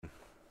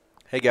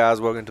Hey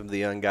guys, welcome to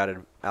the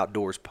Unguided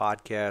Outdoors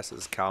podcast. This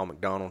is Kyle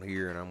McDonald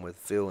here, and I'm with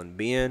Phil and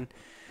Ben.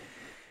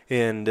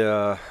 And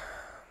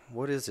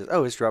what is this?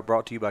 Oh, it's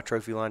brought to you by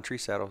Trophy Line Tree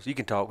Saddles. You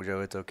can talk, Joe.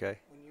 It's okay.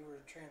 When you were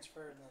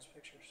transferred in those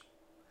pictures,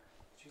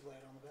 did you lay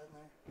it on the bed in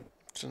there?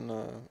 It's in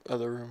the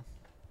other room.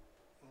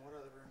 In what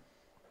other room?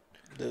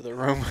 The other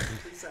room.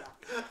 Peace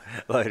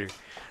out. Later.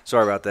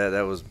 Sorry about that.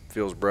 That was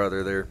Phil's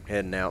brother. They're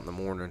heading out in the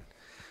morning.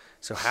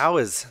 So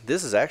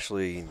this is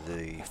actually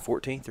the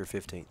 14th or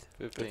 15th?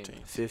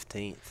 15th.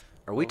 15th.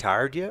 Are we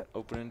tired yet?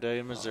 Opening day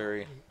in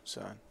Missouri.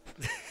 Son.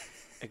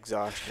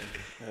 Exhaustion.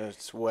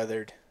 It's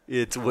weathered.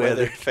 It's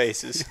Weathered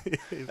faces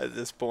at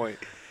this point.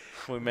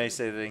 We may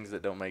say things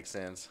that don't make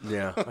sense.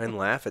 Yeah, and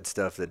laugh at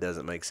stuff that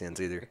doesn't make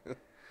sense either.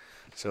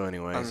 So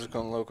anyways. I'm just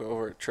going to look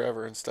over at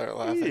Trevor and start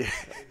laughing.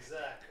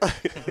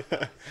 Exactly.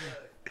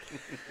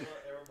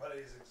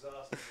 Everybody's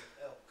exhausted with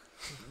elk.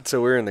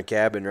 So we're in the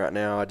cabin right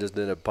now. I just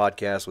did a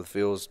podcast with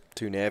Phil's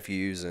two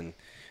nephews, and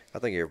I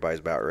think everybody's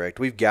about wrecked.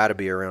 We've got to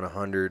be around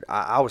 100.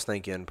 I was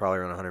thinking probably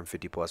around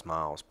 150 plus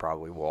miles,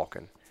 probably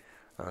walking.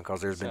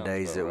 Because there's been Sounds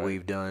days about that right.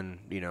 we've done,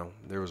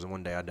 there was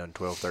one day I'd done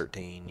 12,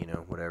 13,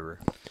 whatever.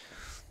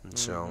 And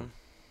so,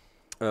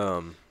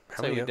 how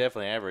Say many? we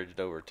definitely averaged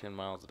over 10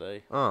 miles a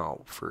day.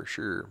 Oh, for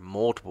sure.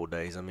 Multiple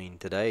days. I mean,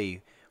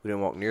 today we didn't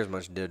walk near as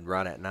much as did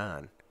right at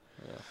 9.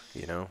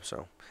 Yeah.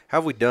 So how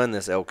have we done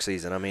this elk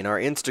season? I mean, our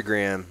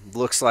Instagram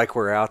looks like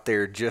we're out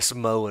there just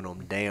mowing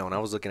them down. I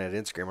was looking at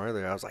Instagram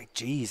earlier. I was like,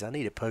 geez, I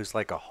need to post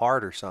like a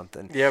heart or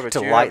something Yeah, but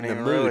to you lighten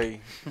haven't the even mood.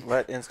 really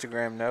let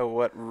Instagram know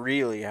what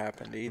really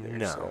happened either.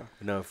 No,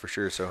 So for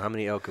sure. So how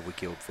many elk have we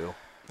killed, Phil?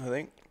 I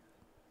think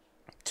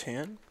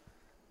 10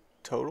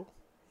 total.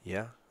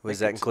 Yeah. I Was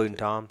think that it's including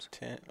Tom's?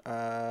 10.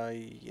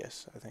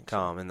 Yes, I think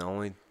Tom,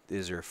 and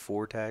is there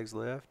 4 tags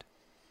left?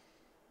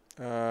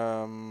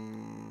 so.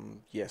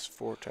 Yes,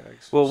 4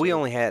 tags. Well, we So,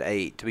 only had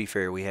 8. To be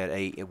fair, we had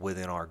 8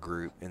 within our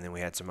group, and then we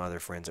had some other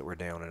friends that were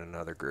down in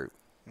another group.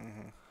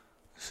 mhm.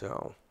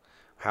 So,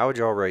 how would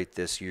y'all rate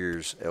this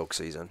year's elk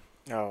season?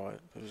 Oh, it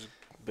was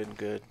been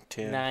good.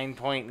 10.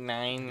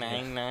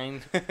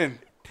 9.999. The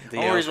The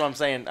only reason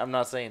elk- I'm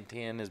not saying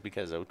 10 is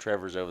because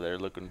Trevor's over there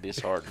looking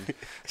disheartened.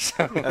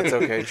 So, That's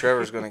okay.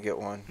 Trevor's going to get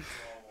one.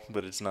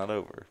 but it's not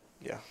over.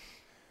 Yeah.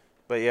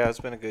 But yeah, it's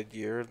been a good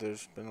year.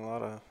 There's been a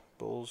lot of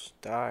bulls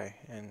die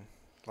and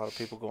a lot of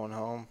people going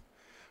home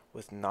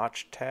with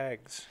notched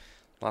tags.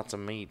 Lots of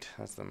meat.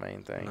 That's the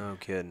main thing. No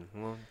kidding.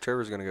 Well,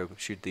 Trevor's going to go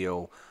shoot the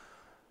old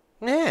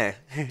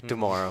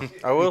tomorrow.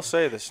 I will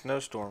say the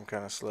snowstorm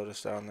kind of slowed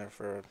us down there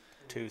for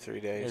 2-3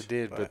 days. It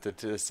did, but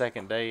the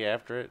second day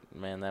after it,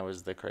 man, that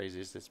was the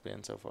craziest it's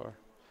been so far.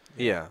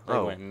 Yeah. They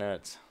Oh. went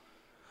nuts.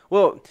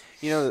 Well,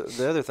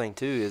 the other thing,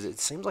 too, is it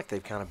seems like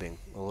they've kind of been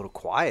a little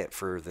quiet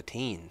for the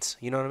teens.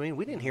 You know what I mean?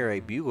 We didn't hear a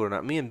bugle or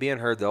not. Me and Ben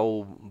heard the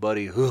old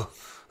buddy, in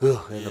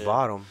the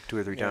bottom 2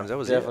 or 3 Yeah, times. That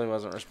was Definitely it.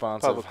 wasn't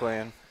responsive. Public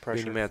land Ben,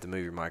 pressure. you may have to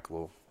move your mic a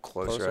little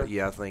closer. Closer?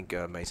 Yeah, I think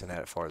Mason had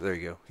it far. There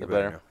you go. You're Is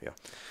that better? now. Yeah.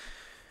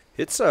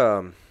 It's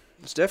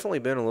definitely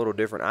been a little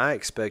different. I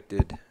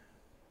expected.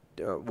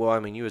 Well, I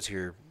mean, you was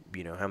here.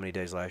 How many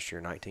days last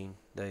year? 19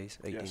 days,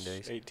 18 Yes,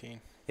 days.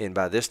 18. And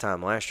by this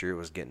time last year, it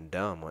was getting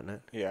dumb, wasn't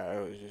it? Yeah,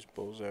 it was just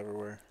bulls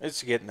everywhere.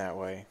 It's getting that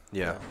way.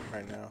 Yeah.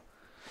 Right now.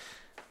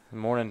 The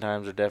morning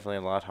times are definitely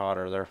a lot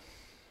hotter. They're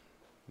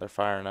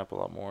firing up a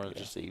lot more. Yeah.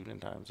 Just the evening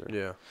times are.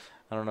 Yeah.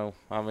 I don't know.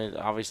 I mean,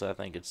 obviously, I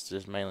think it's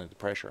just mainly the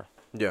pressure.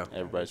 Yeah.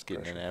 Everybody's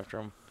getting in after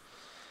them,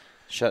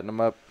 shutting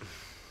them up.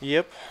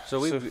 Yep. So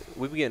we've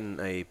been getting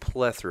a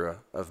plethora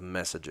of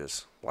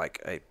messages. Like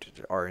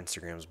our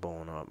Instagram's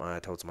blowing up. I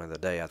told somebody the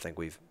other day I think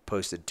we've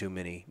posted too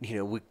many.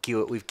 We've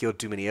killed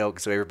too many elk.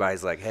 So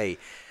everybody's like, "Hey,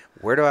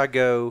 where do I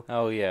go?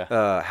 Oh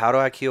yeah. How do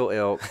I kill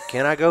elk?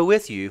 Can I go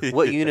with you?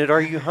 What unit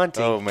are you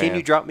hunting? Oh, Can man.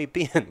 you drop me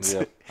pins?"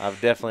 Yep.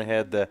 I've definitely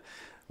had the.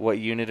 What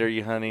unit are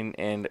you hunting,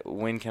 and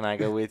when can I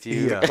go with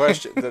you? Yeah.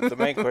 The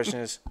main question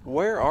is,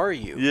 where are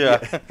you? Yeah.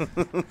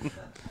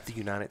 The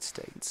United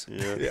States.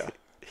 Yeah.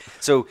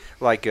 So,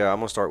 I'm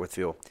gonna start with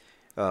Phil.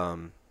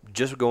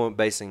 Just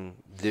basing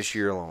this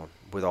year alone,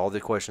 with all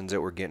the questions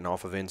that we're getting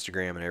off of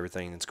Instagram and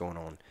everything that's going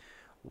on,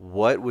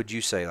 what would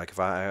you say? Like, if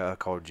I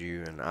called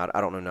you and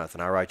I don't know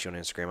nothing, I write you on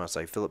Instagram, I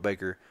say, Philip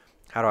Baker,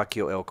 how do I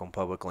kill elk on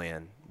public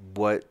land?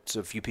 What's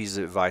a few pieces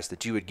of advice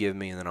that you would give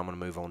me, and then I'm gonna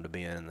move on to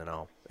Ben, and then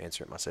I'll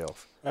answer it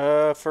myself.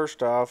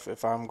 First off,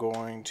 if I'm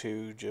going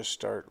to just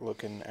start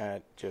looking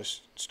at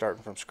just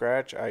starting from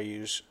scratch, I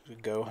use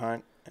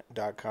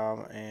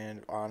GoHunt.com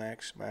and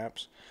Onyx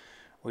Maps.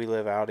 We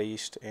live out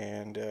east,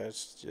 and it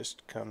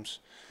just comes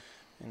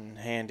in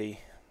handy,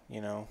 be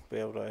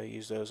able to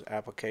use those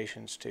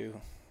applications to,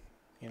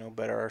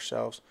 better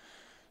ourselves.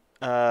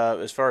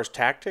 As far as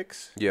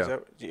tactics, Yeah.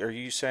 Are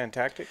you saying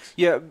tactics?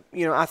 Yeah,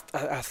 I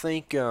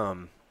think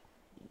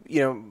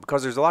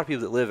because there's a lot of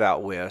people that live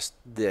out west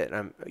that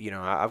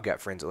I've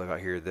got friends that live out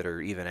here that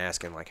are even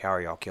asking like, how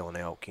are y'all killing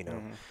elk?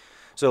 Mhm.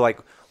 So like,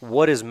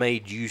 what has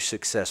made you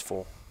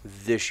successful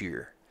this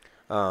year?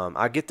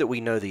 I get that we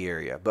know the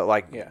area, but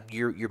like Yeah.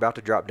 you're about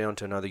to drop down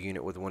to another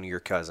unit with one of your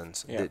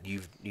cousins Yeah. that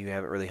you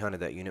haven't really hunted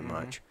that unit Mhm.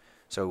 much.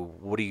 So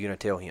what are you going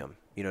to tell him?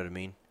 You know what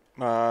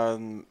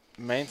I mean?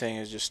 Main thing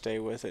is just stay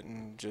with it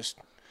and just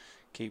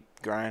keep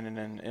grinding.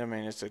 And I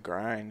mean, it's a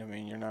grind. I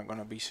mean, you're not going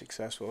to be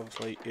successful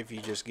if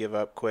you just give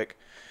up quick.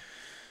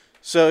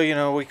 So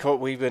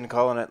we've been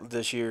calling it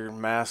this year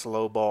mass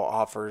low ball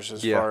offers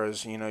as far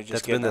as just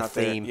That's getting been the out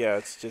there. theme. Yeah,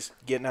 it's just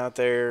getting out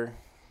there,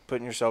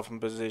 putting yourself in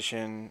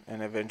position,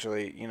 and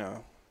eventually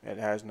it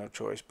has no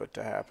choice but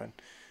to happen.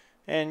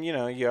 And you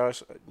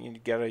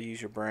got to use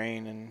your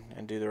brain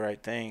and do the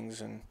right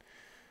things and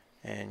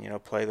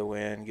play the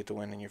wind, get the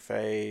wind in your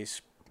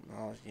face,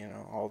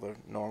 all the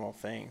normal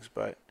things.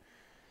 But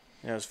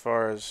as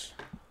far as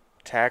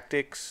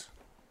tactics,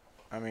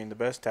 I mean, the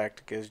best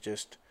tactic is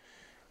just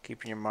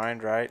keeping your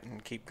mind right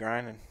and keep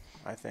grinding,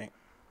 I think.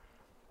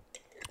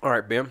 All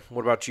right, Ben,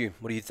 what about you?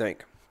 What do you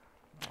think?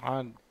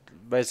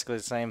 Basically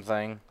the same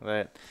thing.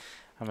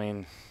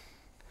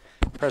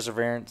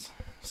 Perseverance,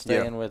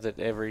 staying with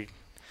it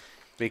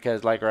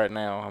because like right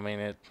now, I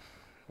mean,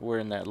 we're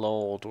in that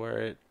lull to where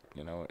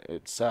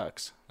it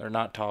sucks. They're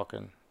not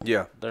talking.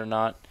 Yeah. They're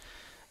not,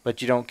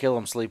 but you don't kill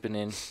them sleeping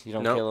in. You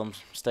don't Nope. kill them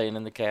staying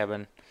in the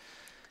cabin.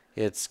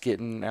 It's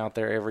getting out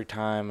there every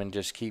time and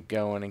just keep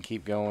going.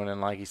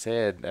 And like you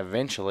said,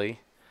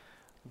 eventually,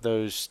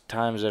 those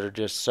times that are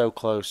just so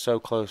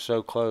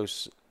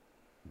close,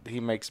 he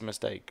makes a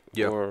mistake.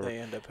 Yeah. Or, They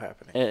end up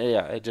happening.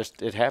 yeah,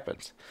 it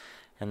happens.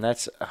 And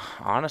that's,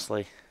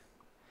 honestly,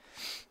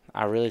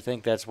 I really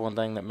think that's one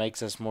thing that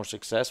makes us more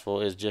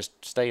successful is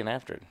just staying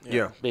after it.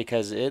 Yeah.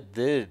 Because it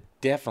did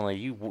definitely,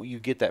 you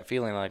get that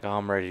feeling like, oh,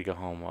 I'm ready to go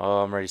home. Oh,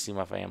 I'm ready to see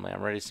my family.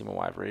 I'm ready to see my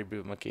wife, ready to be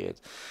with my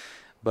kids.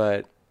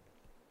 But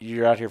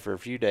you're out here for a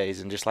few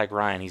days, and just like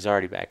Ryan, he's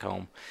already back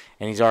home,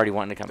 and he's already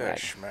wanting to come back.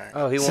 Schmack.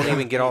 Oh, he won't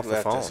even get off the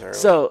Left us phone. early.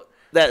 So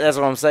that's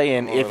what I'm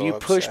saying. I'm a If you little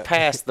push upset.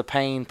 past the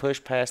pain,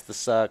 push past the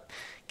suck,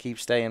 keep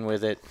staying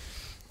with it,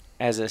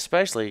 as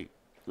especially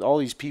all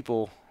these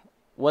people,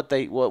 what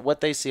they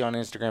see on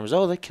Instagram is,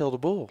 oh, they killed a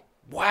bull.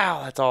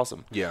 Wow, that's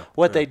awesome. Yeah.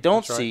 What they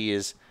don't That's right. see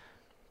is,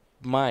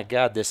 my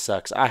God, this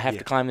sucks. I have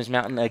to climb this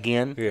mountain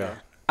again. Yeah.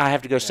 I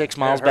have to go 6 It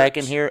miles back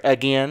in hurts. here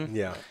again.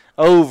 Yeah.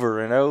 Over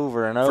and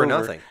over and over.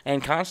 nothing.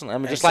 And constantly. I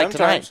mean, And just like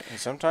tonight.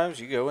 sometimes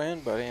you go in,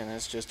 buddy, and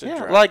it's just a Yeah,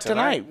 drag. like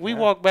tonight. We yeah.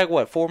 walked back,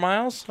 4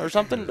 miles or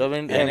something? I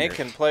mean, And it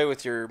can play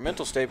with your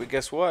mental state, but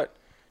guess what?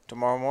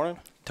 Tomorrow morning,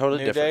 totally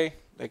new different. day.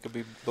 They could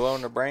be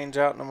blowing their brains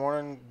out in the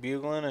morning,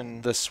 bugling,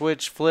 and The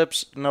switch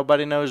flips.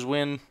 Nobody knows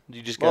when.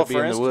 You just got to be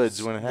in the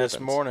woods when it happens.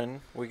 This morning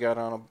we got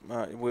on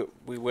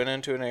we went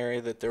into an area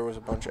that there was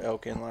a bunch of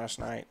elk in last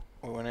night.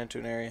 We went into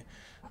an area.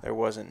 There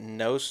wasn't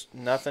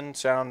nothing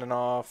sounding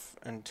off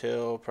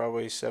until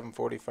probably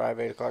 7:45,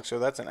 8 o'clock. So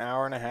that's an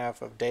hour and a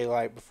half of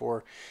daylight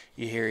before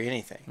you hear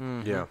anything.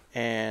 Mhm. Yeah.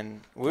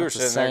 And we That's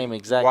were the sitting same there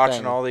exact watching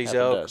thing all these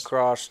happened to elk us.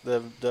 across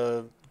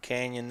the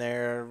canyon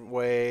there,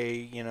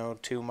 way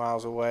 2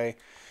 miles away.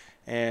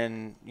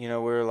 And we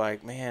were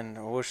like, man,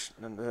 I wish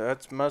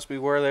that must be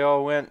where they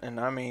all went. And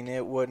I mean,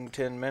 it wasn't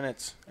 10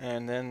 minutes,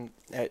 and then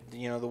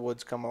the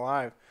woods come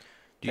alive.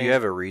 Do you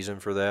have a reason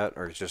for that,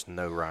 or it's just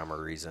no rhyme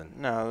or reason?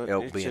 No,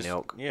 Elk it's being just,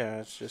 elk.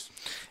 Yeah, it's just.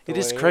 the It way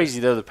is crazy,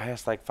 though, the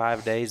past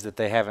 5 days that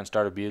they haven't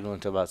started bugling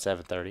until about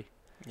 7:30.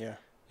 Yeah.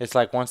 It's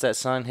like once that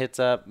sun hits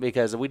up,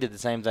 because we did the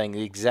same thing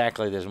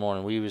exactly this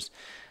morning.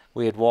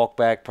 We had walked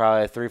back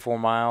probably 3-4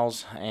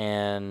 miles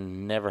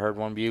and never heard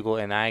one bugle.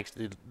 And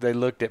they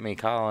looked at me,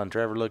 Kyle and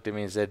Trevor looked at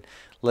me and said,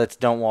 "Let's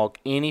don't walk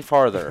any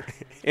farther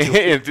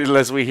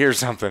unless we hear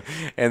something."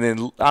 And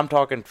then I'm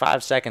talking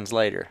 5 seconds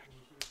later,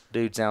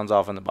 dude sounds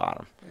off in the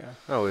bottom. Yeah.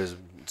 Oh, is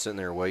sitting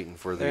there waiting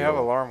for the. They have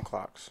alarm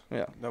clocks.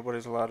 Yeah.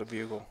 Nobody's allowed to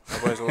bugle.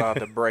 Nobody's allowed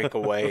to break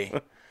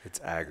away It's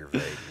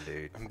aggravating,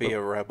 dude. and be a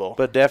rebel.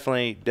 But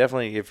definitely,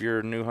 if you're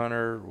a new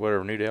hunter,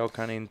 whatever, new to elk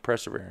hunting,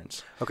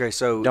 perseverance. Okay,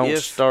 so Don't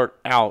if start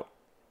out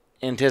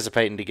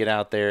anticipating to get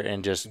out there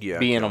and just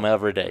be in them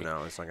every day.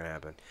 No, it's not going to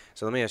happen.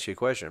 So let me ask you a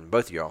question,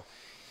 both of y'all.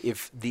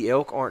 If the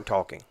elk aren't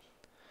talking,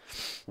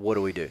 what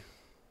do we do?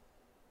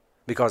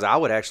 Because I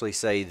would actually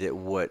say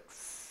that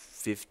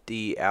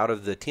 50 out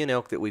of the 10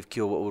 elk that we've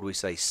killed, what would we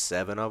say,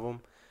 7 of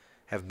them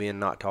have been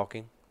not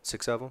talking?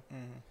 6 of them?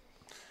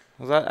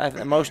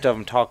 Well, most of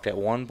them talked at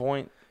one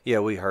point. Yeah,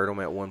 we heard them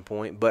at one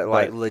point, but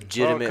like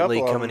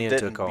legitimately coming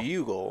into a call.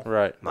 Bugle.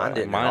 Right. Mine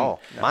didn't Mine, at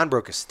all. No. Mine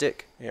broke a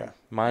stick. Yeah.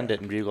 Mine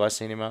didn't bugle. I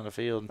seen him out in the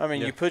field. I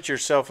mean, Yeah. you put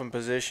yourself in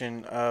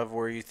position of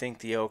where you think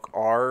the elk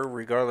are,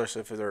 regardless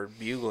if they're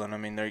bugling. I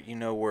mean,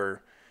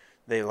 where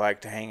they like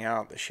to hang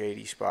out, the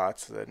shady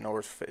spots, the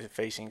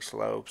north-facing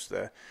slopes,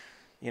 the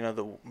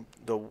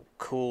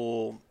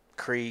cool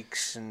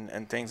creeks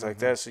and things like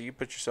that. So you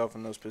put yourself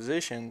in those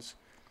positions,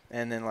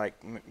 and then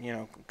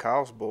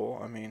Kyle's bull.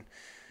 I mean,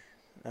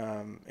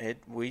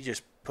 we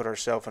just put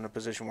ourselves in a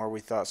position where we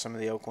thought some of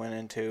the elk went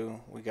into.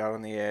 We got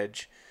on the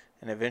edge.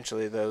 And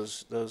eventually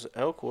those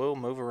elk will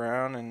move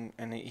around,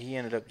 and he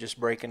ended up just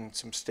breaking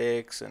some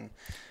sticks, and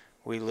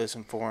we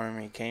listened for him.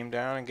 He came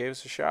down and gave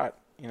us a shot.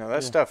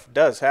 That stuff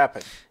does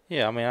happen.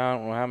 Yeah, I mean, I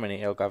don't know how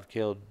many elk I've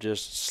killed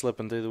just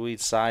slipping through the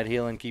weeds, side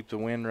heeling, keep the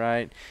wind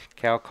right,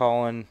 cow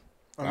calling.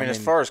 I mean, as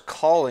far as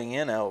calling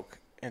in elk,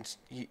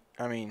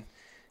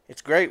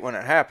 it's great when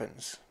it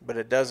happens, but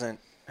it doesn't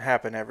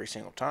happen every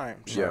single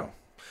time. So, Yeah.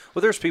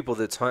 Well, there's people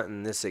that's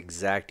hunting this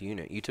exact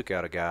unit. You took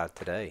out a guy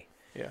today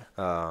yeah,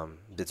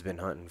 that's been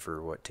hunting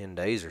for, 10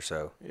 days or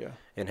so yeah,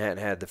 and hadn't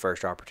had the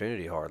first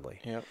opportunity hardly.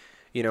 yep.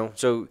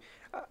 So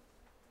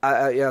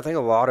I think a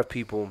lot of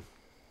people,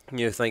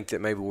 think that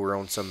maybe we're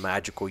on some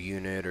magical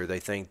unit or they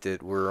think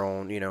that we're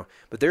on,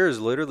 but there is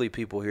literally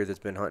people here that's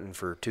been hunting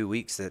for 2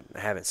 weeks that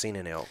haven't seen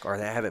an elk or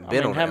that haven't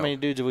been on how an elk. many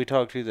dudes have we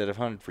talked to that have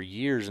hunted for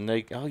years and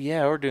they, oh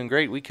yeah, we're doing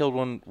great. We killed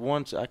one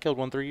once. I killed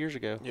one 3 years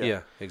ago. Yeah,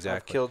 I've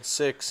exactly. killed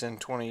 6 in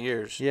 20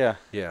 years. Yeah.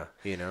 Yeah,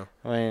 I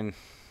mean,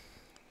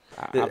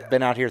 I've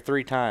been out here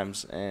 3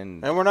 times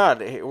and And we're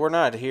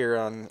not here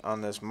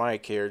on this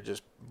mic here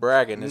just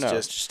bragging. It's no,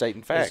 just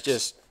stating facts. It's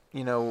just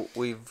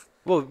we've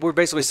Well, we're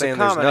basically It's a saying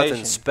there's nothing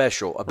combination.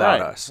 special about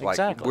Right, us. Like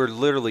exactly. we're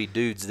literally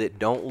dudes that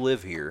don't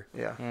live here,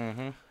 yeah.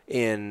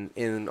 Mm-hmm.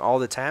 and all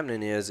that's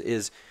happening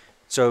is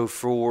so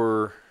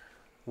for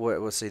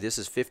what? Let's see, this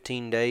is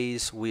 15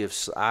 days.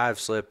 I've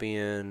slept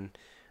in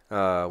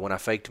when I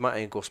faked my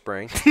ankle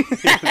sprain.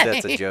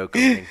 That's a joke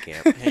in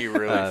camp. He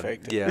really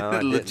faked it. Yeah,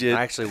 I Legit. didn't.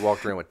 I actually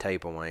walked around with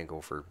tape on my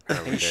ankle for.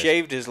 however He days.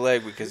 shaved his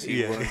leg because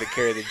he wanted to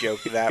carry the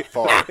joke that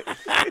far.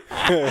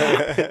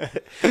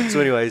 So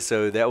anyway,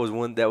 so that was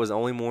the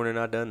only morning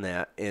I done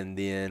that, and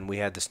then we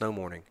had the snow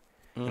morning,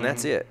 and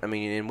that's it. I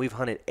mean, and we've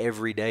hunted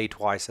every day,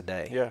 twice a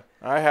day. Yeah,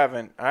 I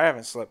haven't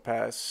slept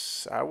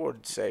past, I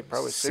would say,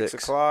 probably 6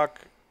 6. o'clock.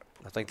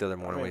 I think the other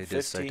morning we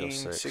did stay till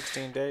 6.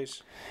 16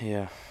 days.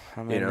 Yeah.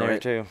 I'm You in know, there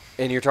it- too.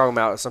 And you're talking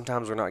about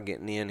sometimes we're not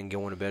getting in and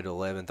going to bed at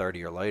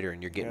 11:30 or later,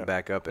 and you're getting Yeah.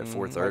 back up at Mhm.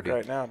 4:30.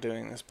 Like right now,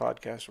 doing this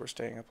podcast, we're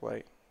staying up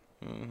late.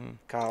 Mm-hmm.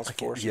 Kyle's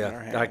forcing our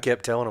hand. I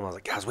kept telling him, I was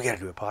like, guys, we got to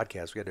do a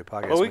podcast. We got to do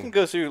a podcast. Well, we can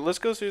go through. Let's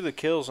go through the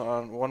kills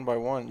on one by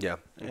one. Yeah.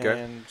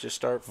 Okay. And just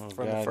start Oh,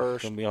 from God, the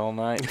first. Gonna be all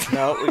night.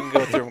 No, we can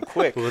go through them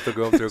quick. We'll have to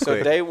go through So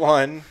quick. day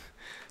one,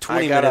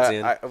 20 minutes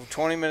in.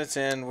 20 minutes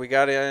in, we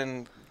got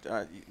in,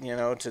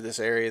 to this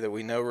area that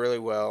we know really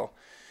well.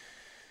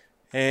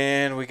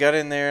 And we got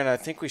in there, and I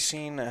think we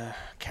seen a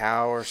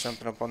cow or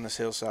something up on this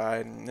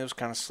hillside, and it was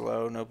kind of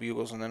slow, no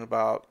bugles. And then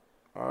about,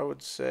 I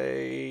would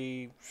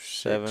say,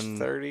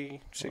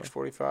 6:30,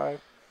 6:45,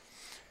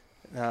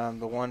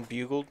 the one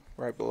bugled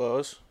right below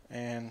us,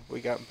 and we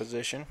got in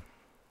position.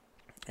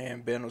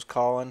 And Ben was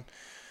calling.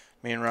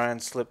 Me and Ryan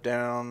slipped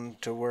down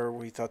to where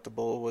we thought the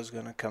bull was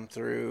going to come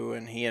through,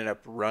 and he ended up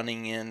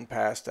running in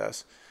past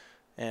us.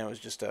 And it was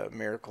just a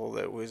miracle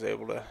that we was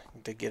able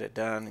to get it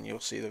done, and you'll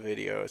see the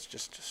video. It's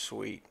just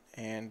sweet.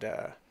 And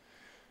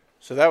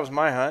so that was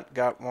my hunt.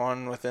 Got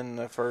one within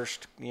the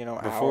first,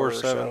 hour Before or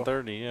so.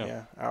 7:30. Yeah.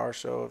 Yeah, hour or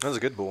so. That was a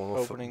good bull.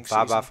 Opening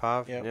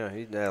 5x5. season. Yep. Yeah,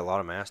 he had a lot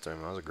of mass to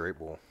him. That was a great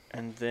bull.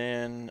 And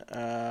then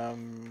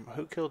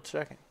who killed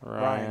second?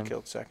 Ryan.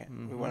 killed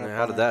second. We Mhm. went up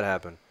How on did our- that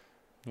happen?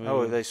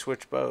 Oh, they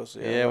switched bows.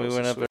 Yeah, that we was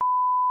went a up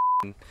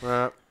switch.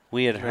 there.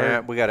 We had Yeah,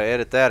 heard. we got to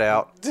edit that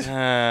out.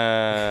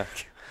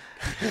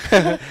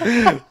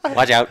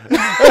 Watch out.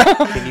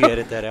 Can you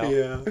edit that out?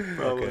 Yeah,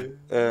 probably.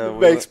 Okay.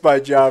 Makes my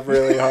job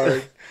really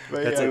hard.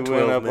 But That's yeah. a We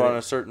 12 went up on a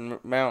minutes. certain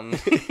mountain.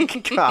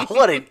 God,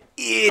 what an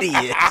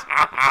idiot.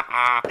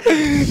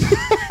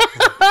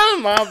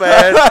 My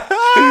bad.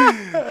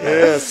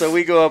 Yeah, so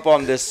we go up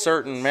on this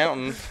certain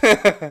mountain,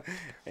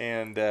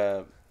 and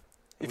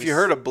If you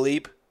heard a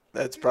bleep,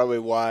 that's probably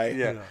why.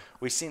 yeah,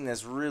 we seen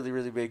this really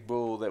really big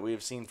bull that we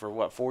have seen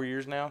for 4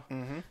 years now,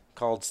 Mm-hmm.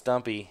 called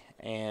Stumpy,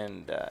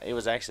 and it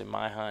was actually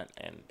my hunt,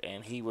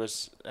 and he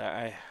was.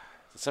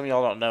 Some of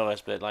y'all don't know us,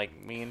 but like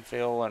me and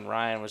Phil and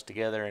Ryan was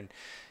together, and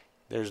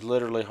there's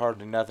literally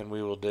hardly nothing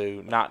we won't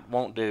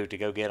do to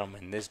go get him,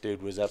 and this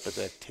dude was up at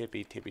the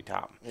tippy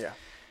top. Yeah.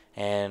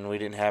 And we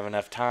didn't have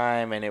enough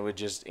time, and it was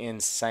just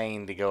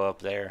insane to go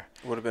up there.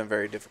 Would have been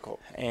very difficult.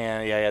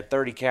 And yeah, he had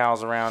 30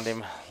 cows around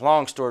him.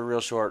 Long story, real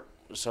short.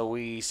 So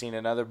we seen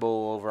another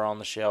bull over on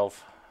the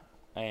shelf,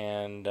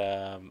 and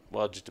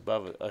just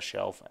above a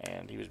shelf,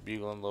 and he was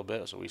bugling a little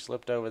bit. So we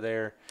slipped over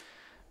there,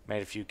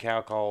 made a few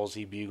cow calls.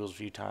 He bugles a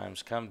few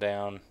times, come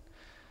down.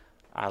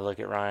 I look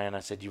at Ryan. I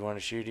said, "You want to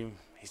shoot him?"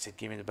 He said,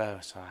 "Give me the bow."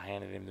 So I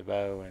handed him the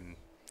bow, and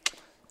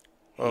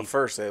Well, he-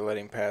 first they let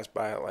him pass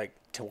by at like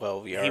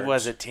 12 yards. he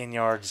was at 10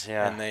 yards.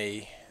 Yeah. And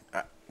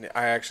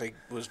I actually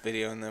was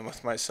videoing them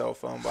with my cell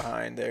phone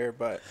behind there,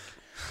 but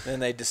then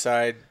they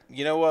decide,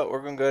 you know what, we're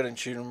going to go ahead and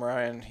shoot him,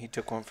 Ryan. He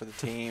took one for the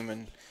team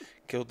and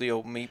killed the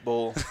old meat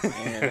bull.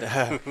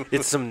 And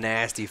It's some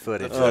nasty the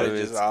footage. footage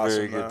it's is awesome.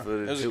 very good though.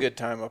 footage. It was a good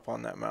time up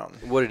on that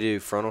mountain. What did he do?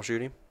 Frontal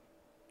shoot him?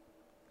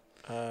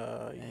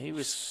 He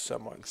was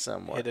somewhat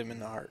somewhat. hit him in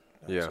the heart.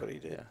 That's Yeah. what he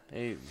did. Yeah,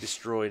 he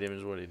destroyed him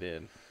is what he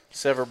did.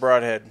 Sever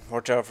broadhead.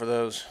 Watch out for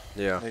those.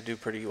 Yeah. They do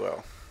pretty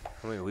well.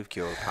 I mean, we've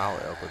killed a pile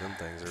of elk with them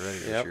things already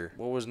this year.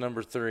 What was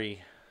number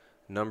 3?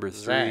 Number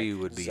Zach. 3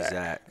 would be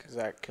Zach.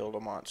 Zach killed a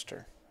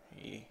monster.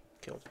 He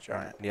killed a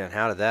giant. Yeah, and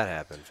how did that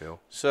happen, Phil?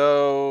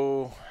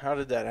 So, how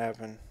did that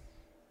happen?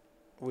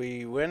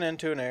 We went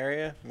into an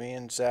area, me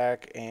and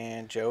Zach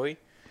and Joey,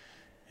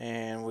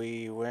 and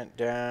we went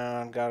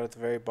down, got at the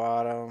very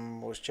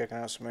bottom, was checking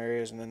out some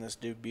areas, and then this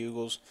dude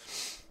bugles.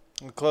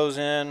 We close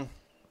in,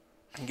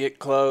 get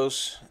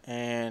close,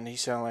 and he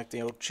sounded like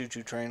the old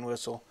choo-choo train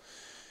whistle.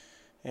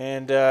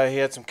 And he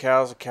had some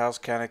cows. The cows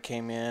kind of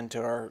came in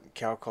to our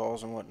cow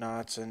calls and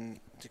whatnots, and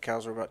the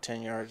cows were about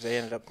 10 yards. They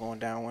ended up going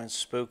downwind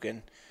spooking.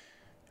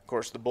 Of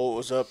course, the bull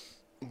was up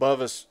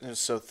above us. It was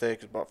so thick,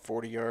 it was about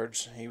 40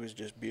 yards. He was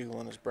just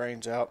bugling his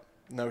brains out.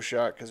 No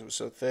shot because it was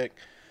so thick.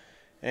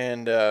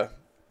 And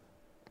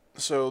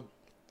so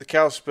the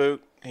cows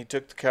spooked. He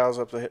took the cows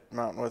up the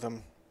mountain with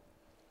him.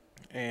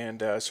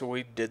 And so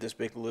we did this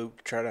big loop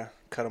to try to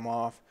cut him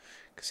off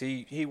because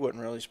he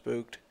wasn't really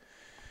spooked.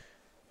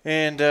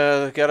 And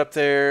got up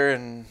there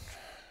and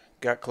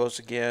got close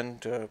again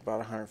to about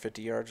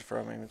 150 yards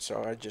from him. And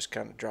so I just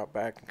kind of dropped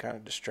back and kind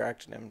of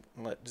distracted him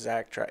and let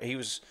Zach try.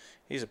 He's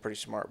a pretty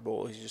smart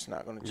bull. He's just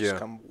not going to just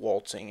come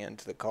waltzing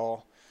into the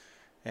call.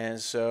 And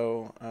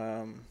so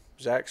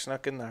Zach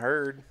snuck in the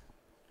herd,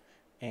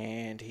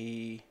 and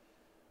he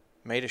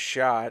made a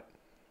shot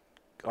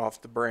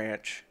off the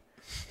branch,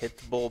 hit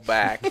the bull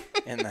back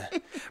in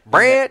the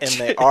branch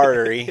in the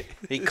artery.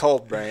 He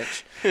called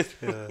branch,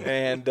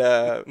 and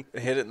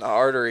hit it in the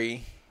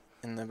artery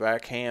in the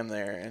back ham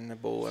there, and the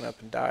bull went up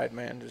and died.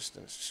 Man, just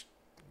a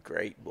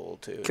great bull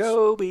too. It's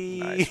Kobe.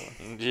 a nice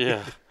one.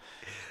 Yeah.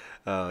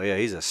 Oh yeah,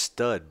 he's a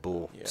stud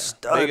bull. Yeah.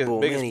 Stud bull.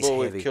 Biggest Man, he's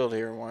bull heavy. we've killed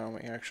here in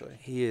Wyoming, actually.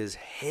 He is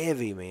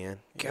heavy, man.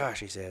 Yeah. Gosh,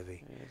 he's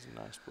heavy. He's a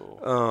nice bull.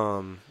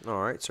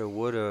 All right. So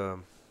what?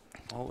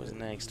 What was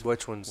next?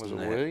 Which one's Was it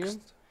next?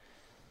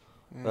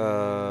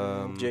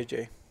 William?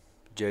 JJ.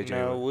 JJ.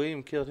 No,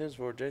 William killed his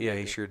for JJ. Yeah,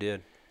 he sure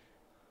did.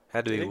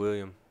 Had to Did be he?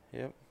 William.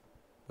 Yep.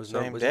 Was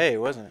Same was day,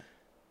 wasn't it?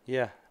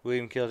 Yeah,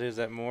 William killed his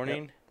that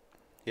morning.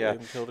 Yeah.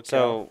 William killed a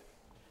cow.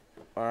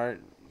 So,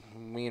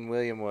 me and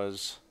William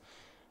was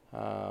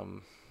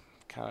kind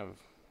of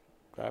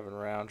driving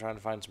around trying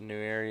to find some new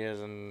areas,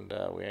 and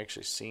we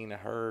actually seen a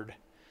herd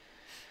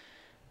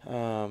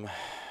down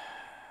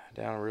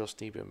a real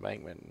steep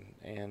embankment,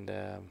 and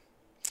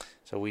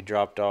so we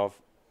dropped off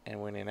and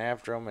went in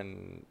after them,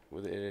 and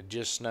it had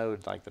just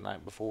snowed like the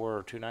night before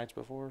or 2 nights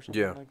before or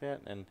something Yeah. like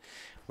that, and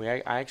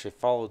I actually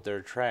followed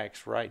their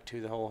tracks right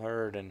to the whole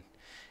herd, and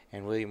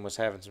William was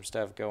having some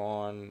stuff go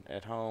on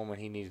at home, and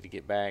he needed to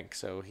get back,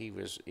 so he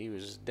was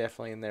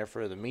definitely in there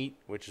for the meat,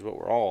 which is what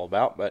we're all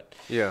about. But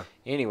Yeah.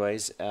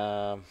 anyways,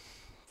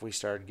 we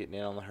started getting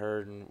in on the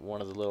herd, and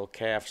one of the little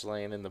calves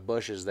laying in the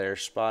bushes there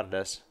spotted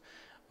us.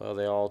 Well,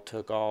 they all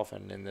took off,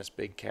 and then this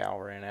big cow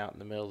ran out in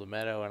the middle of the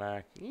meadow,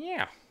 and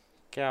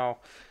cow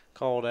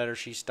called at her.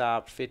 She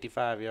stopped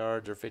 55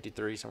 yards or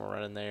 53, somewhere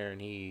running there,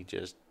 and he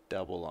just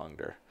double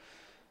lunged her.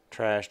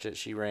 Trashed it.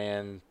 She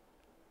ran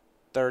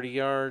 30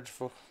 yards,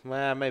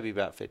 maybe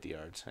about 50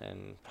 yards,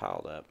 and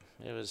piled up.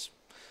 It was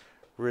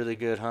really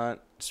good hunt.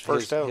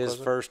 First elk, his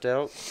was it? first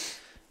elk,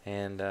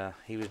 and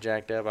he was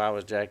jacked up. I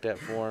was jacked up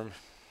for him.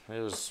 It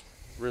was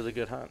really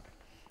good hunt.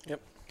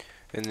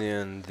 And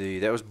then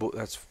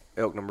that's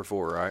elk number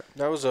 4, right?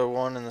 That was a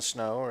one in the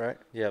snow, right?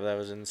 Yeah, that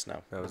was in the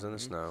snow. That was in the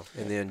Mhm. snow.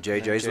 And then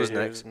JJ's was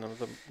next.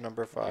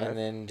 Number 5. And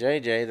then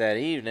JJ that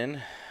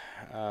evening.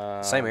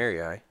 Same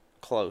area, eh?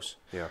 Close.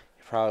 Yeah.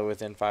 Probably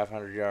within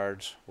 500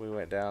 yards. We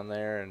went down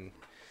there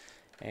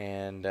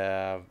and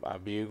I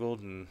bugled,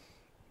 and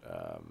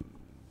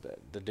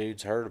the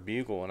dudes heard a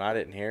bugle and I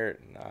didn't hear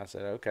it, and I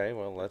said, okay,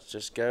 well, let's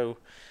just go.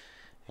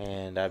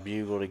 And I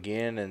bugled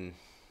again, and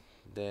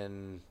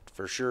then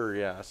for sure,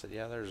 yeah, I said,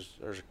 yeah, there's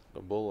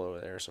a bull over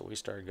there. So we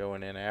started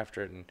going in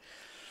after it and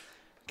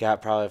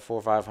got probably 400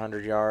 or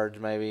 500 yards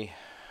maybe.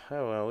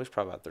 Oh, well, it was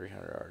probably about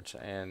 300 yards,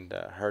 and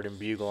heard him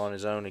bugle on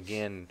his own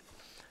again.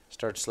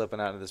 Started slipping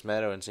out into this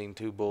meadow and seeing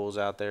 2 bulls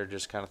out there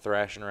just kind of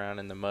thrashing around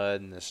in the mud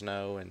and the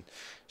snow and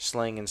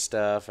slinging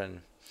stuff.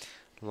 And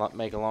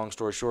make a long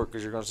story short,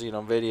 because you're going to see it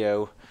on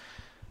video,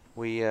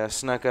 we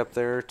snuck up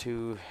there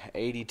to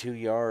 82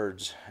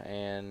 yards,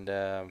 and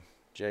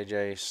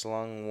JJ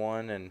slung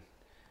one, and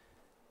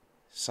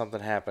something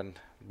happened,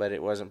 but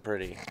it wasn't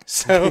pretty.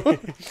 So, The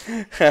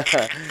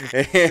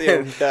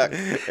old duck.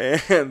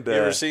 and You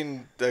ever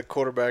seen the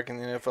quarterback in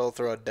the NFL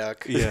throw a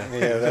duck? Yeah.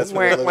 Yeah, that's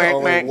Whack, what whack,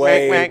 only whack,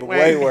 way, whack, whack,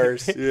 way whack.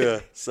 worse. yeah.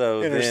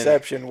 So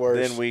Interception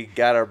worse. Then we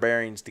got our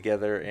bearings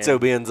together, and So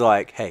Ben's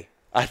like, hey,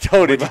 I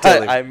told him, What'd you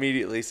tell him? I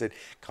immediately said,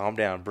 calm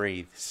down,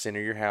 breathe, center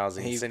your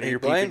housing, He center your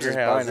peak blames in his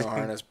your bino housing.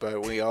 harness,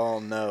 but we all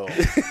know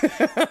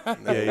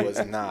that it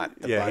was not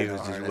the yeah, he bino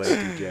was just harness. way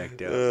too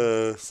jacked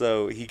up.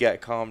 So he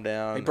got calmed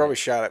down. He probably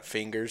shot at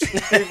fingers.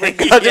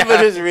 got to put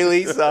his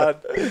release on.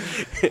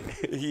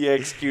 He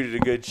executed a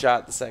good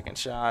shot, the second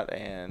shot,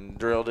 and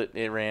drilled it.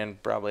 It ran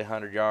probably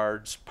 100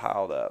 yards,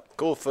 piled up.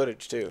 Cool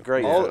footage too.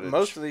 Great All, footage.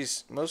 Most of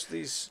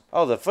these.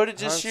 Oh, the footage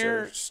this hunts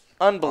year, are s-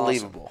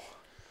 unbelievable.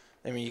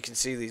 I mean, you can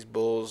see these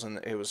bulls,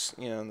 and it was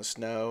in the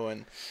snow,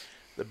 and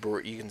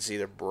you can see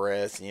their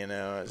breath.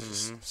 It's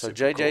just So super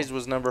JJ's cool.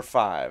 was number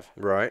 5.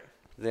 Right?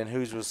 Then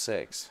whose was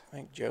 6? I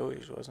think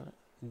Joey's, wasn't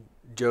it?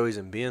 Joey's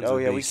and Ben's Oh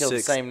would yeah, be we killed the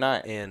 6 same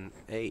night. and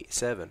 8,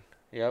 7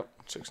 Yep.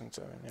 6 and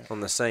 7. Yeah. on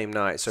the same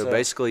night. So So-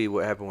 basically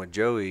what happened with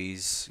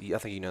Joey's, I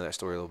think you know that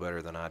story a little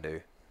better than I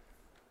do.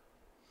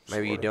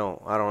 Maybe you sorta.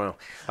 don't. I don't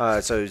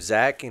know. So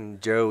Zach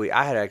and Joey,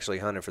 I had actually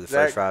hunted for the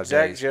first 5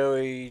 Zach, days.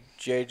 Joey,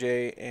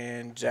 JJ,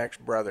 and Zach's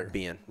brother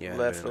Ben, yeah,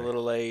 left a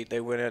little late.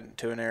 They went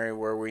into an area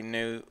where we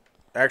knew.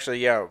 Actually,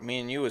 yeah, me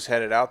and you was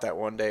headed out that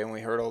one day, and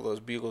we heard all those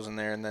bugles in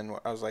there. And then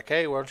I was like,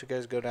 "Hey, why don't you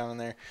guys go down in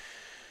there,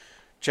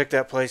 check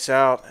that place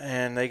out?"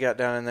 And they got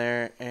down in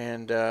there,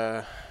 and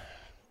I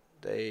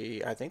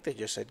think they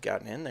just had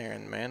gotten in there,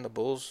 and man, the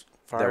bulls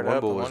fired one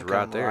up. bull The was one right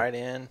come there. right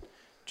in.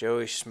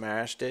 Joey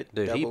smashed it.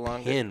 Dude, he double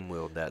lunged it.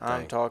 pinwheeled that I'm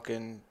thing.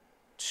 talking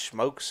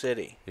Smoke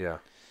City. Yeah.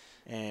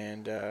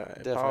 And it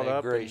piled Definitely a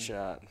up great and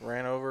shot.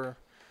 ran over.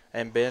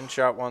 And Ben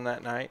shot one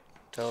that night.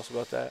 Tell us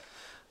about that.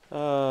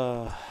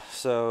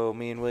 So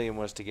me and William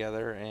was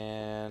together,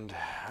 and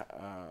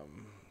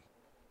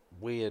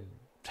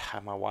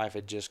my wife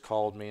had just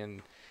called me,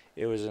 and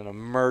it was an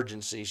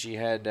emergency. She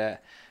had to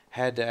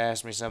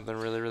ask me something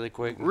really, really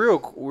quick. Real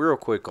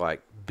quick,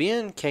 like,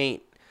 Ben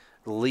can't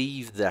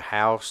leave the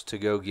house to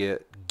go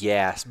get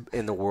gas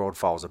and the world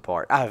falls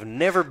apart. I've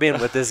never been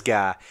with this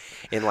guy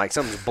and, like,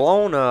 something's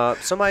blown up,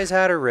 somebody's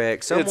had a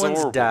wreck, someone's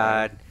horrible,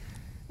 died. man.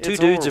 Two It's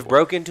dudes have horrible.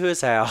 broke into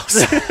his house.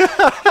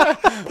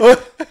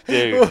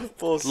 Dude,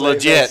 We'll save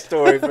legit. that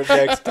story for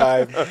next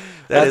time. That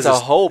That's is a a-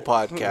 whole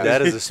podcast.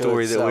 That is a to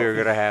story that itself. we are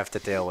going to have to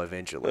tell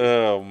eventually.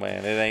 Oh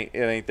man, it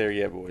ain't there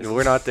yet, boys.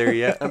 We're not there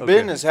yet. And Okay.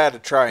 Ben has had a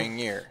trying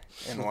year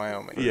in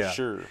Wyoming. For Yeah.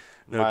 sure.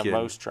 No My kidding.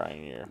 most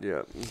trying year.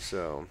 Yeah.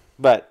 So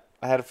But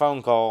I had a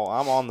phone call.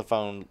 I'm on the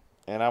phone,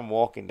 and I'm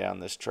walking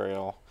down this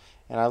trail,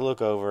 and I look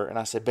over, and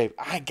I said, "Babe,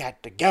 I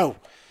got to go."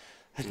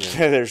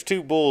 There's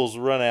 2 bulls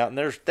run out, and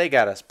they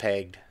got us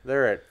pegged.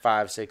 They're at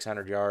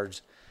 500-600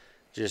 yards,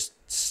 just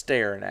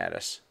staring at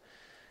us.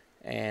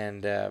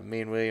 And me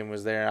and William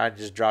was there, and I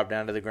just dropped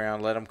down to the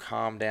ground, let them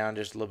calm down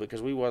just a little bit,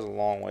 because we was a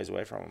long ways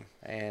away from them.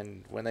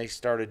 And when they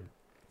started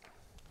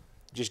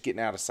just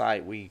getting out of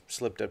sight, we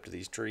slipped up to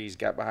these trees,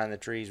 got behind the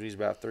trees. We was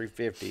about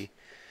 350,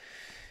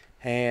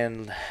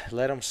 and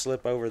let them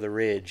slip over the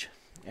ridge.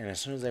 And as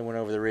soon as they went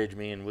over the ridge,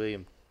 me and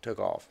William took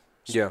off.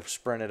 Yeah.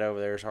 Sprinted over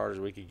there as hard as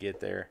we could get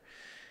there,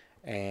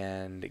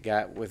 and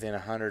got within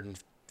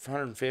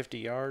 150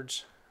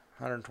 yards,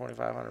 125,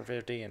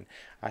 150, and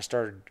I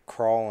started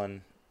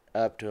crawling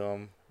up to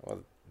them. Well,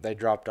 they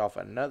dropped off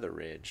another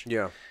ridge.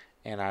 yeah.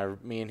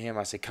 And me and him,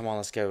 I said, "Come on,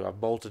 let's go." I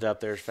bolted up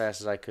there as fast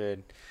as I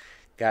could,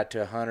 got to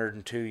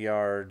 102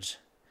 yards,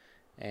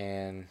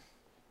 and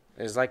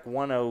it was like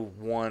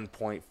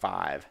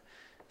 101.5.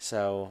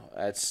 So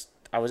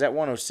I was at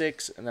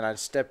 106, and then I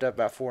stepped up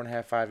about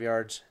 4.5, 5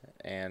 yards,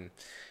 and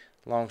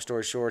long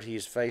story short, he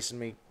was facing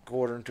me,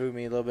 quartering to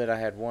me a little bit. I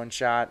had one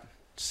shot,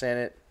 sent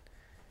it,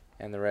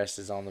 and the rest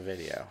is on the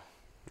video.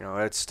 No,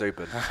 that's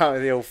stupid.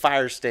 The old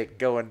fire stick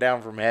going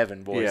down from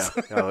heaven, boys.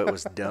 Yeah. No, it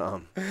was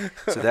dumb.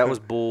 So that was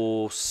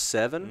bull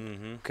 7.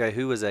 Mm-hmm. Okay,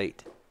 who was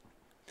 8?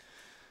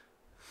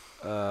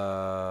 Who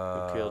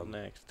killed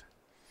next?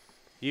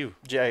 You.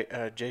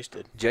 Jace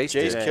did. Jace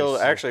Jace did. killed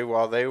Jace. actually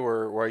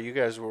while you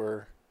guys were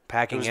it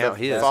Packing was out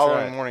the his.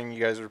 following right. morning. You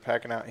guys were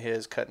packing out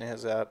his, cutting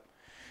his up,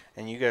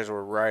 and you guys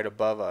were right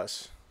above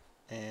us.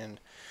 And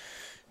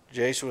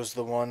Jace was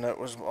the one that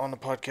was on the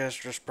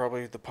podcast, just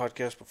probably the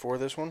podcast before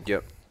this one.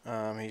 Yep.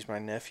 He's my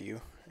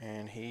nephew,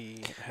 and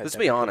he had Let's them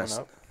be coming honest.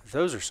 up.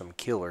 Those are some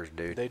killers,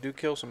 dude. They do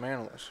kill some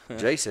animals.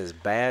 Jace is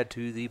bad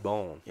to the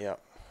bone. Yeah.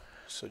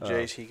 So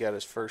Jace, he got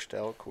his first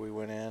elk. We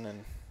went in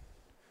and.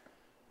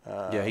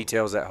 Yeah, he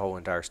tells that whole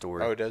entire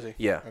story. Oh, does he?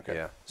 Yeah, Okay.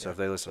 yeah. So Yeah, if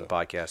they listen so- to the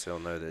podcast, they'll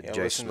know that Yeah, Jace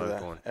listen to smoked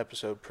the one.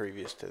 episode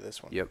previous to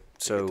this one. Yep. to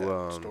get So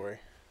that story.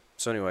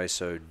 so anyway,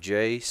 so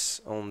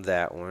Jace on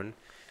that one,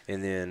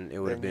 and then it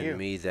would have Then been you.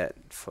 me that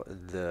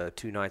the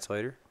 2 nights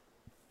later,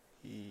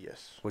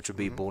 Yes. which would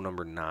be Mhm. bull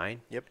number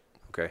 9. Yep.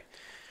 Okay.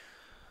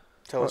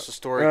 Tell us the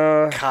story,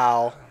 Uh,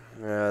 Kyle.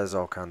 Yeah, there's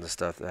all kinds of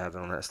stuff that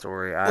happened on that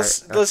story.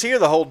 Let's hear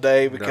the whole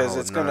day because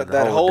No, it's no, gonna the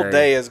that whole whole day.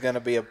 day is gonna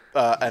be an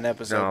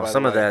episode. No, by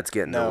some the of way. that's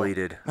getting No.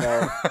 deleted. No,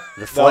 The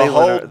the flailing,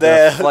 whole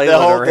day. the flailing The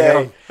whole around.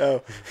 day.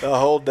 No, the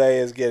whole day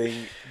is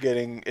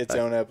getting its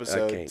own I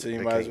episode. can't- So you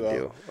I might as can't well.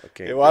 deal. I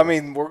can't Yeah, well, I deal.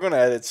 mean, we're gonna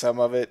edit some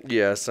of it,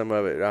 Yeah, some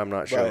of it. I'm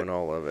not showing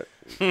all of it.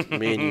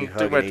 Me and you Too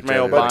hugging much each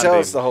male other. but tell bonding.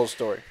 us the whole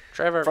story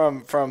Trevor.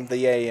 from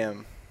the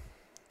AM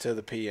to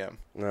the PM.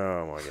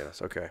 Oh my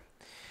goodness. Okay.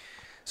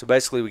 So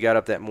basically, we got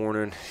up that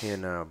morning,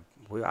 and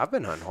I've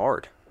been hunting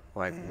hard.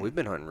 Like we've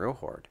been hunting real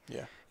hard.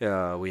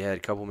 Yeah. We had a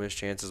couple missed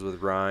chances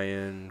with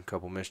Ryan, a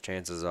couple missed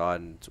chances odd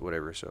and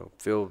whatever. So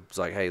Phil was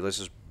like, "Hey, let's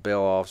just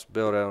bail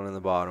down in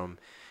the bottom,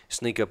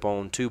 sneak up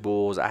on 2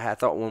 bulls." I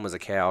thought one was a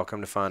cow.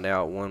 Come to find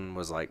out, one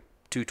was like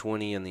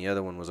 220 and the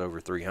other one was over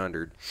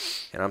 300.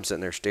 And I'm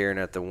sitting there staring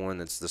at the one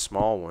that's the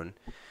small one,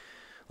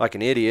 like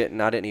an idiot,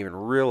 and I didn't even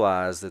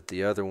realize that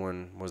the other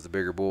one was the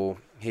bigger bull.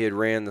 He had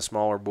ran the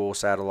smaller bull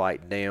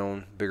satellite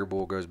down. Bigger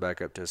bull goes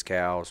back up to his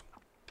cows,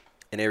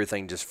 and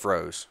everything just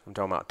froze. I'm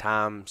talking about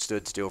time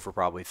stood still for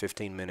probably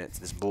 15 minutes.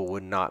 This bull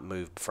would not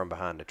move from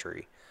behind a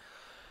tree.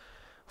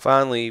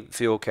 Finally,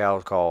 Phil Cow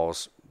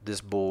calls.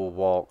 This bull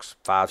walks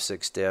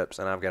 5-6 steps,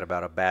 and I've got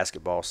about a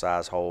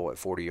basketball-size hole at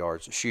 40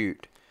 yards to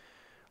shoot.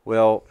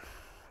 Well,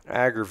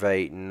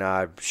 aggravate, and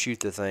I shoot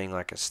the thing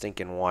like a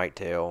stinking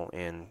whitetail.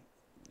 And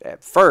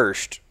at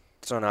first,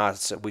 so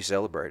we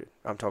celebrated.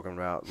 I'm talking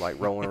about like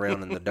rolling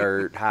around in the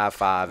dirt,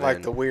 high-fiving.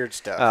 Like the weird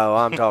stuff. Oh,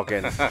 I'm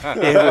talking.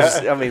 It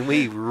was. I mean,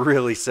 we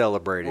really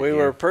celebrated. We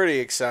were pretty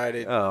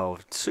excited. Oh,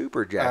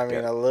 super jacked I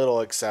mean, up. a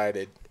little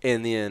excited.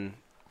 And then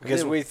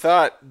Because we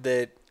thought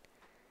that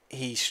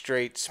he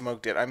straight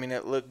smoked it. I mean,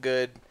 it looked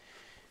good.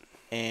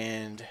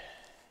 And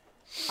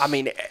I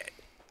mean,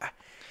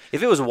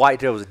 if it was a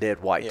whitetail, it was a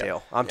dead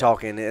whitetail. I'm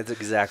talking. It's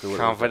exactly what.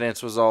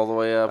 Confidence was all the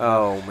way up.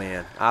 Oh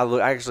man, I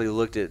actually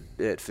looked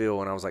at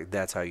Phil and I was like,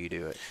 "That's how you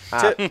do it."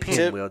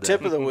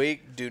 tip of the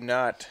week: do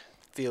not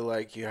feel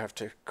like you have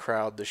to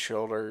crowd the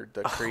shoulder,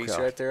 the crease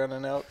God. right there on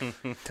an elk. I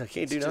can't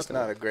do It's just nothing.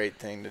 not a great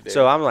thing to do.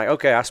 So I'm like,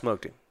 okay, I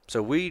smoked him.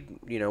 So we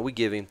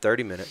give him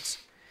 30 minutes,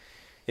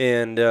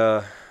 and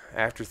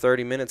after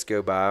 30 minutes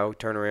go by, we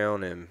turn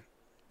around and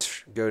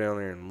go down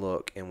there and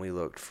look, and we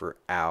looked for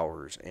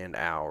hours and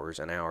hours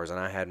and hours, and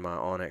I had my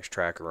Onyx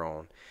tracker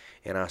on,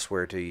 and I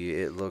swear to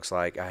you, it looks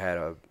like I had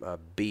a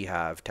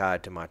beehive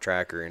tied to my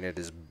tracker, and it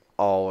is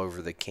all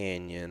over the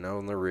canyon,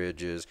 on the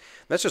ridges.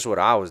 That's just what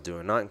I was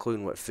doing, not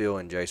including what Phil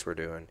and Jace were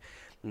doing.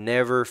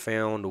 Never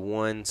found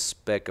one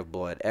speck of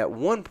blood. At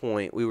one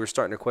point, we were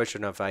starting to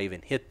question if I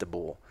even hit the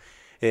bull,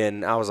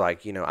 and I was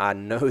like, I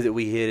know that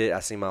we hit it. I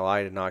see my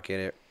light and knock in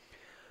it.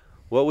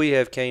 What we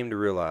have came to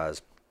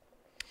realize,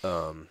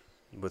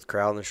 with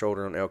crowding the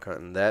shoulder on elk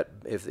hunting, that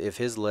if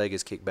his leg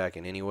is kicked back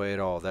in any way at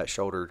all, that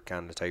shoulder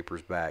kind of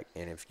tapers back.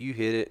 And if you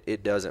hit it,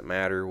 it doesn't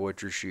matter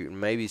what you're shooting.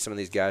 Maybe some of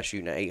these guys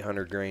shooting an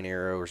 800 grain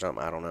arrow or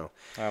something. I don't know.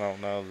 I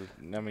don't know.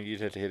 I mean,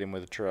 you'd have to hit him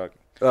with a truck.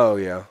 Oh,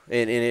 yeah.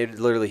 And it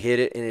literally hit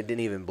it, and it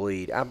didn't even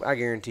bleed. I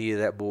guarantee you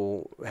that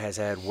bull has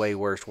had way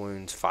worse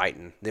wounds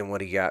fighting than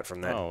what he got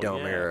from that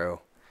dumb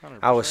arrow. 100%.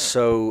 I was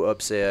so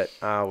upset.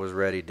 I was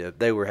ready to –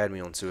 they had me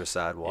on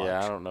suicide watch.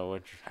 Yeah, I don't know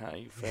how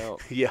you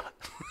felt. Yeah.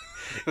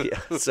 Yeah.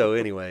 So,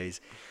 anyways,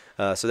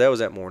 so that was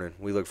that morning.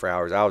 We looked for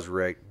hours. I was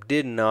wrecked.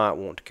 Did not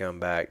want to come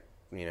back,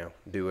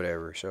 do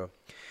whatever. So,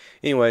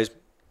 anyways,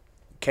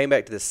 came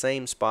back to the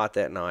same spot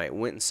that night.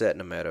 Went and sat in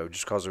the meadow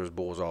just because there was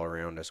bulls all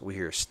around us. We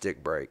hear a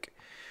stick break.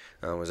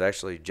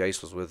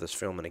 Jace was with us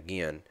filming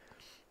again.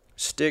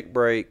 Stick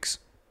breaks.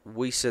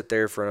 We sit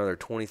there for another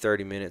 20,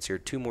 30 minutes here.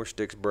 2 more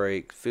sticks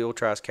break. Phil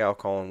tries cow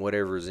calling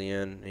whatever's in,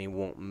 and he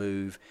won't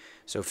move.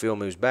 So Phil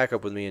moves back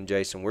up with me and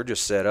Jason. We're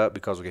just set up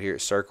because we could hear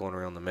it circling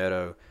around the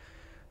meadow.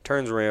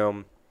 Turns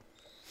around,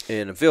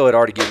 and Phil had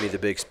already given me the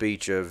big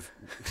speech of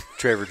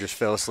Trevor just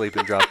fell asleep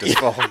and dropped his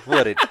phone.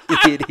 What an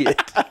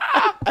idiot.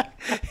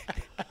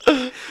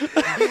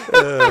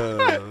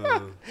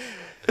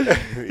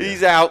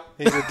 he's out.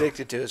 He's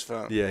addicted to his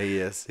phone. Yeah, he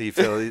is. He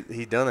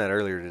done that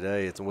earlier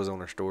today. It was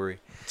on our story.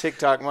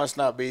 TikTok must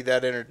not be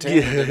that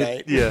entertaining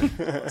tonight.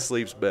 Yeah,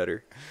 sleeps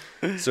better.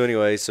 So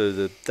anyway,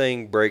 the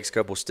thing breaks a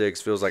couple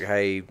sticks. Feels like,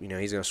 hey,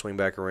 he's going to swing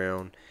back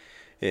around.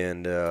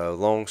 And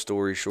long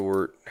story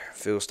short,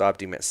 Phil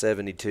stopped him at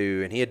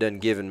 72, and he had done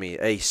given me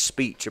a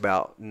speech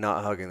about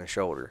not hugging the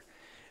shoulder.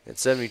 At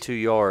 72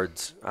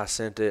 yards, I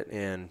sent it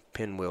and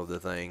pinwheeled the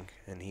thing,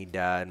 and he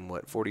died in,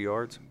 40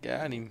 yards?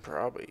 Got him.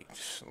 Probably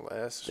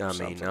less. I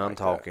mean, I'm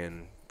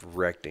talking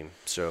wrecked him.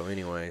 So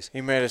anyways.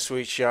 He made a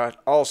sweet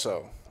shot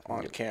also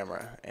on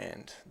camera,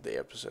 and the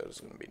episode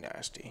is going to be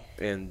nasty.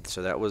 And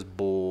so that was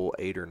bull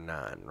 8 or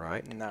 9,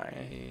 right?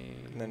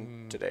 9. And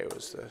then today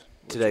was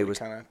Today we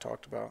kind of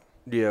talked about.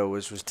 Yeah,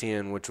 which was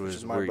 10, which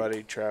was my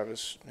buddy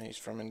Travis. He's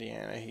from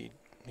Indiana.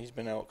 He's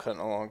been elk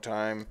hunting a long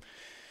time,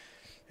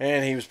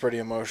 and he was pretty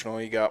emotional.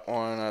 He got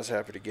one. I was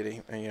happy to get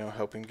him,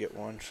 help him get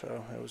one.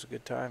 So it was a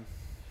good time.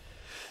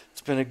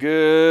 It's been a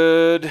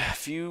good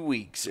few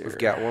weeks here. We've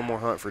got one more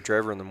hunt for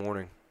Trevor in the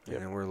morning, and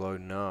then we're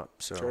loading up.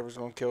 So Trevor's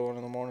gonna kill one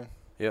in the morning.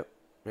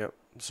 Yep.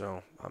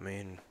 So I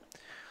mean,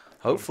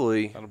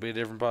 hopefully that'll be a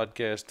different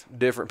podcast.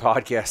 Different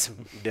podcasts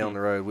down the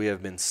road. We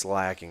have been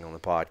slacking on the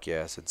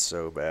podcast. It's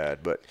so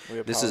bad, but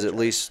this is at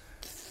least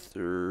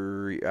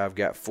 3. I've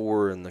got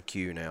 4 in the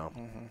queue now.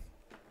 Mm-hmm.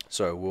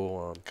 So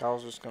we'll.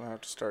 Kyle's just gonna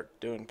have to start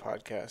doing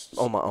podcasts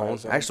on my own.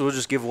 Actually, we'll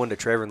just give one to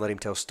Trevor and let him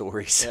tell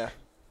stories. Yeah.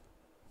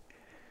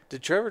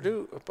 Did Trevor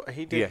do?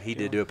 He did. Yeah, he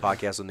did do a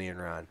podcast with me and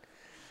Ryan.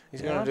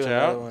 He's gonna do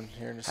another one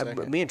here in a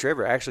second. Me and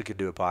Trevor actually could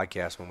do a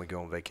podcast when we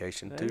go on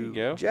vacation there too. You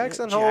go.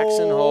 Jackson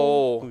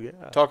Hole.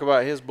 Yeah. Talk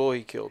about his bull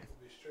he killed.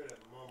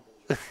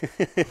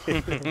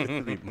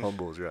 Be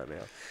mumbles right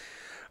now.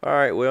 All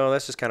right, well,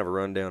 that's just kind of a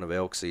rundown of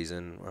elk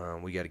season.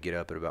 We got to get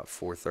up at about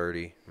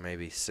 4:30,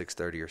 maybe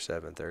 6:30 or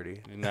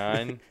 7:30.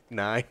 9.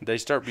 9. They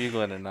start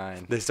bugling at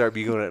 9. They start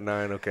bugling at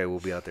 9. Okay, we'll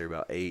be out there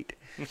about 8.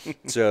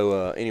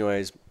 So,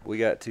 anyways, we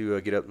got to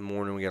get up in the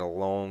morning. We got a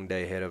long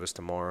day ahead of us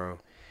tomorrow.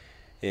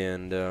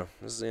 And this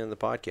is the end of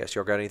the podcast.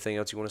 Y'all got anything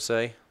else you want to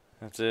say?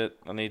 That's it.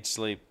 I need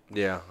sleep.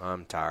 Yeah,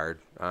 I'm tired.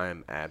 I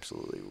am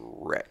absolutely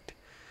wrecked.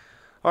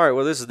 All right,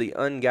 well, this is the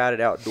Unguided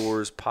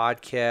Outdoors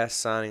podcast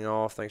signing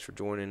off. Thanks for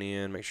joining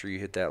in. Make sure you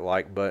hit that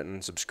like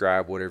button,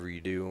 subscribe, whatever you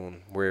do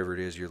on wherever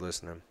it is you're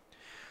listening.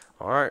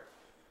 All right,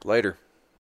 later.